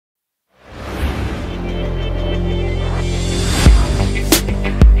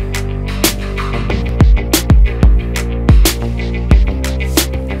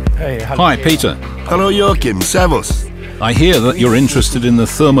Hi, Peter. Hello, Joachim. Servus. I hear that you're interested in the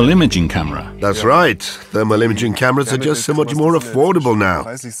thermal imaging camera. That's right. Thermal imaging cameras are just so much more affordable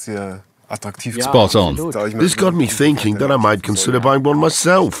now. Spot on. This got me thinking that I might consider buying one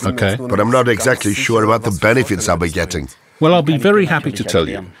myself. Okay. But I'm not exactly sure about the benefits I'll be getting. Well, I'll be very happy to tell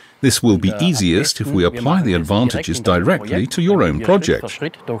you. This will be easiest if we apply the advantages directly to your own project.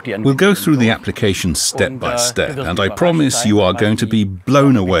 We'll go through the application step by step, and I promise you are going to be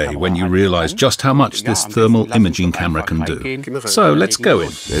blown away when you realize just how much this thermal imaging camera can do. So let's go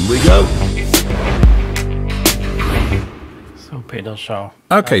in. In we go.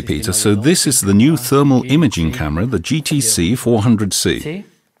 Okay, Peter, so this is the new thermal imaging camera, the GTC 400C.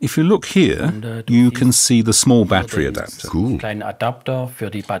 If you look here, you can see the small battery adapter. Cool.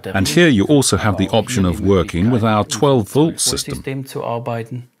 And here you also have the option of working with our 12-volt system.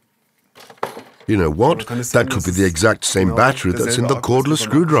 You know what? That could be the exact same battery that's in the cordless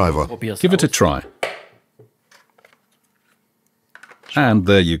screwdriver. Give it a try. And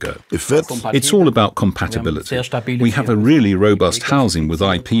there you go. It fits. It's all about compatibility. We have a really robust housing with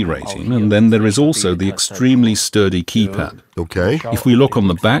IP rating, and then there is also the extremely sturdy keypad. Okay. If we look on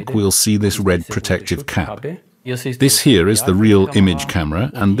the back, we'll see this red protective cap. This here is the real image camera,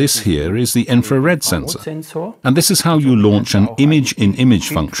 and this here is the infrared sensor. And this is how you launch an image-in-image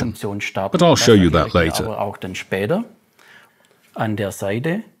function. But I'll show you that later.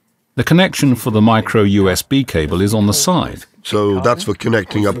 The connection for the micro USB cable is on the side. So that's for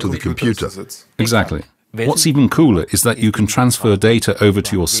connecting up to the computer. Exactly. What's even cooler is that you can transfer data over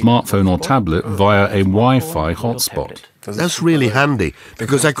to your smartphone or tablet via a Wi-Fi hotspot. That's really handy,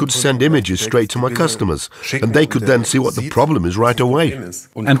 because I could send images straight to my customers, and they could then see what the problem is right away.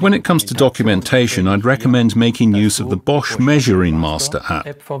 And when it comes to documentation, I'd recommend making use of the Bosch Measuring Master App.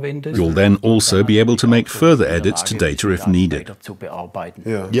 You'll then also be able to make further edits to data if needed.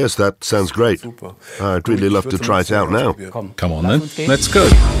 Yes, that sounds great. I'd really love to try it out now. Come on then, let's go.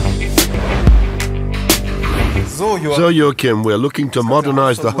 So, Joachim, we're looking to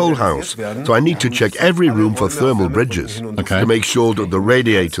modernize the whole house, so I need to check every room for thermal bridges to make sure that the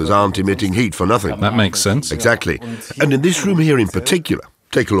radiators aren't emitting heat for nothing. That makes sense. Exactly. And in this room here in particular,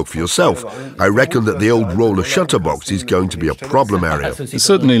 take a look for yourself. I reckon that the old roller shutter box is going to be a problem area. It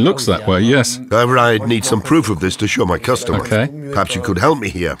certainly looks that way, yes. However, I'd need some proof of this to show my customer. Okay. Perhaps you could help me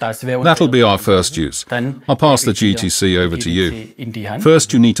here. That'll be our first use. I'll pass the GTC over to you.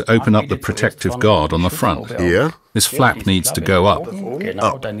 First, you need to open up the protective guard on the front. Here? This flap needs to go up.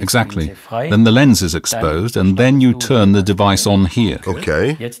 Up. Exactly. Then the lens is exposed, and then you turn the device on here.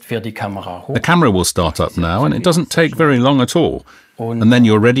 Okay. The camera will start up now, and it doesn't take very long at all. And then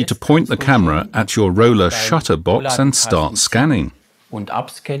you're ready to point the camera at your roller shutter box and start scanning.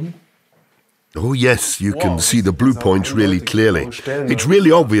 Oh yes, you can see the blue points really clearly. It's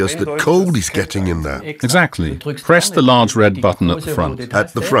really obvious that cold is getting in there. Exactly. Press the large red button at the front.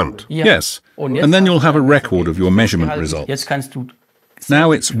 At the front? Yes. And then you'll have a record of your measurement results.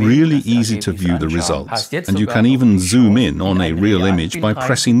 Now it's really easy to view the results, and you can even zoom in on a real image by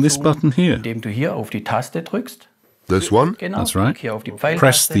pressing this button here. This one? That's right.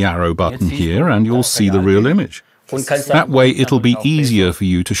 Press the arrow button here and you'll see the real image. That way it'll be easier for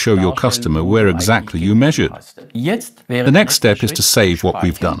you to show your customer where exactly you measured. The next step is to save what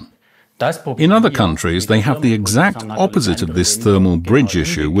we've done. In other countries, they have the exact opposite of this thermal bridge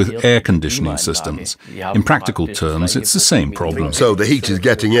issue with air conditioning systems. In practical terms, it's the same problem. So the heat is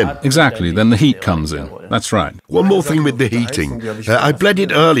getting in. Exactly, then the heat comes in. That's right. One more thing with the heating. I bled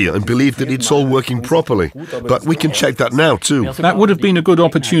it earlier and believe that it's all working properly, but we can check that now too. That would have been a good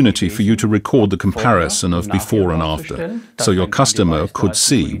opportunity for you to record the comparison of before and after, so your customer could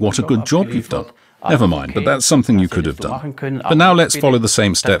see what a good job you've done. Never mind, but that's something you could have done. But now let's follow the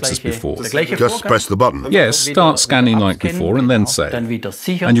same steps as before. Just press the button. Yes, start scanning like before and then save.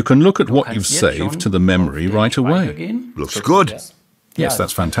 And you can look at what you've saved to the memory right away. Looks good. Yes,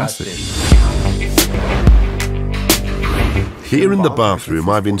 that's fantastic. Here in the bathroom,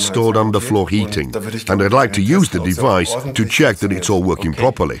 I've installed underfloor heating, and I'd like to use the device to check that it's all working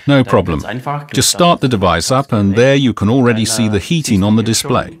properly. No problem. Just start the device up, and there you can already see the heating on the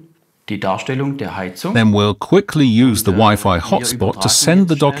display. Then we'll quickly use the Wi-Fi hotspot to send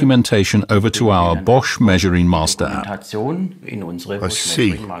the documentation over to our Bosch Measuring Master App. I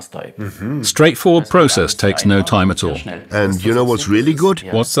see. Straightforward process, takes no time at all. And you know what's really good?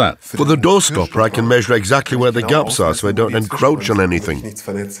 What's that? For the door stopper, I can measure exactly where the gaps are so I don't encroach on anything.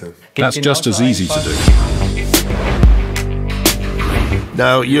 That's just as easy to do.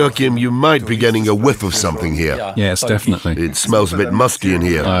 Now, Joachim, you might be getting a whiff of something here. Yes, definitely. It smells a bit musty in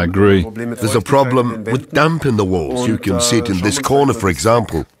here. I agree. There's a problem with damp in the walls. You can see it in this corner, for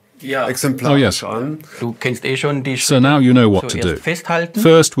example. Oh yes. So now you know what to do.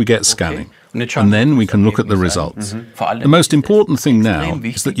 First we get scanning, and then we can look at the results. The most important thing now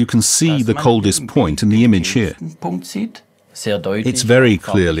is that you can see the coldest point in the image here. It's very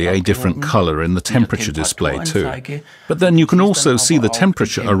clearly a different color in the temperature display too. But then you can also see the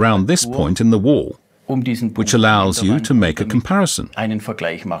temperature around this point in the wall, which allows you to make a comparison.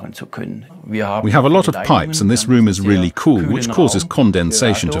 We have a lot of pipes, and this room is really cool, which causes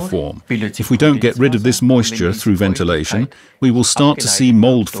condensation to form. If we don't get rid of this moisture through ventilation, we will start to see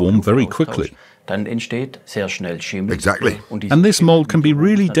mold form very quickly. Exactly. And this mold can be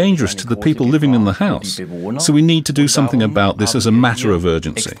really dangerous to the people living in the house. So we need to do something about this as a matter of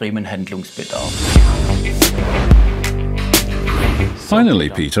urgency. Finally,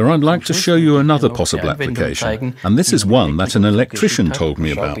 Peter, I'd like to show you another possible application. And this is one that an electrician told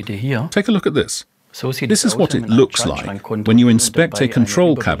me about. Take a look at this. This is what it looks like when you inspect a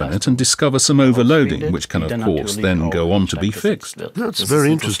control cabinet and discover some overloading, which can, of course, then go on to be fixed. That's very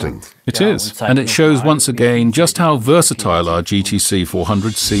interesting. It is, and it shows once again just how versatile our GTC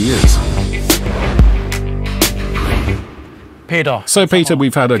 400C is. So, Peter,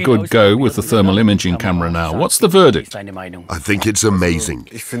 we've had a good go with the thermal imaging camera now. What's the verdict? I think it's amazing.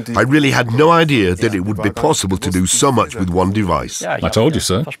 I really had no idea that it would be possible to do so much with one device. I told you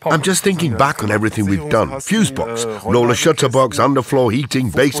so. I'm just thinking back on everything we've done. Fuse box, roller shutter box, underfloor heating,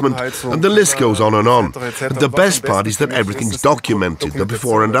 basement, and the list goes on and on. But the best part is that everything's documented, the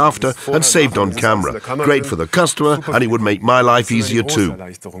before and after, and saved on camera. Great for the customer, and it would make my life easier too.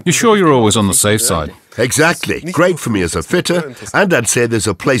 You sure you're always on the safe side? Exactly. Great for me as a fitter, and I'd say there's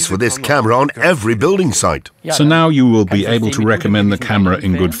a place for this camera on every building site. So now you will be able to recommend the camera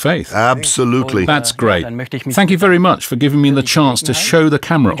in good faith. Absolutely. That's great. Thank you very much for giving me the chance to show the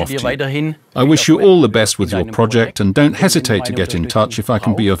camera off to you. I wish you all the best with your project, and don't hesitate to get in touch if I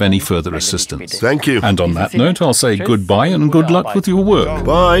can be of any further assistance. Thank you. And on that note, I'll say goodbye and good luck with your work.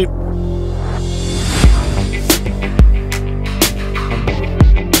 Bye.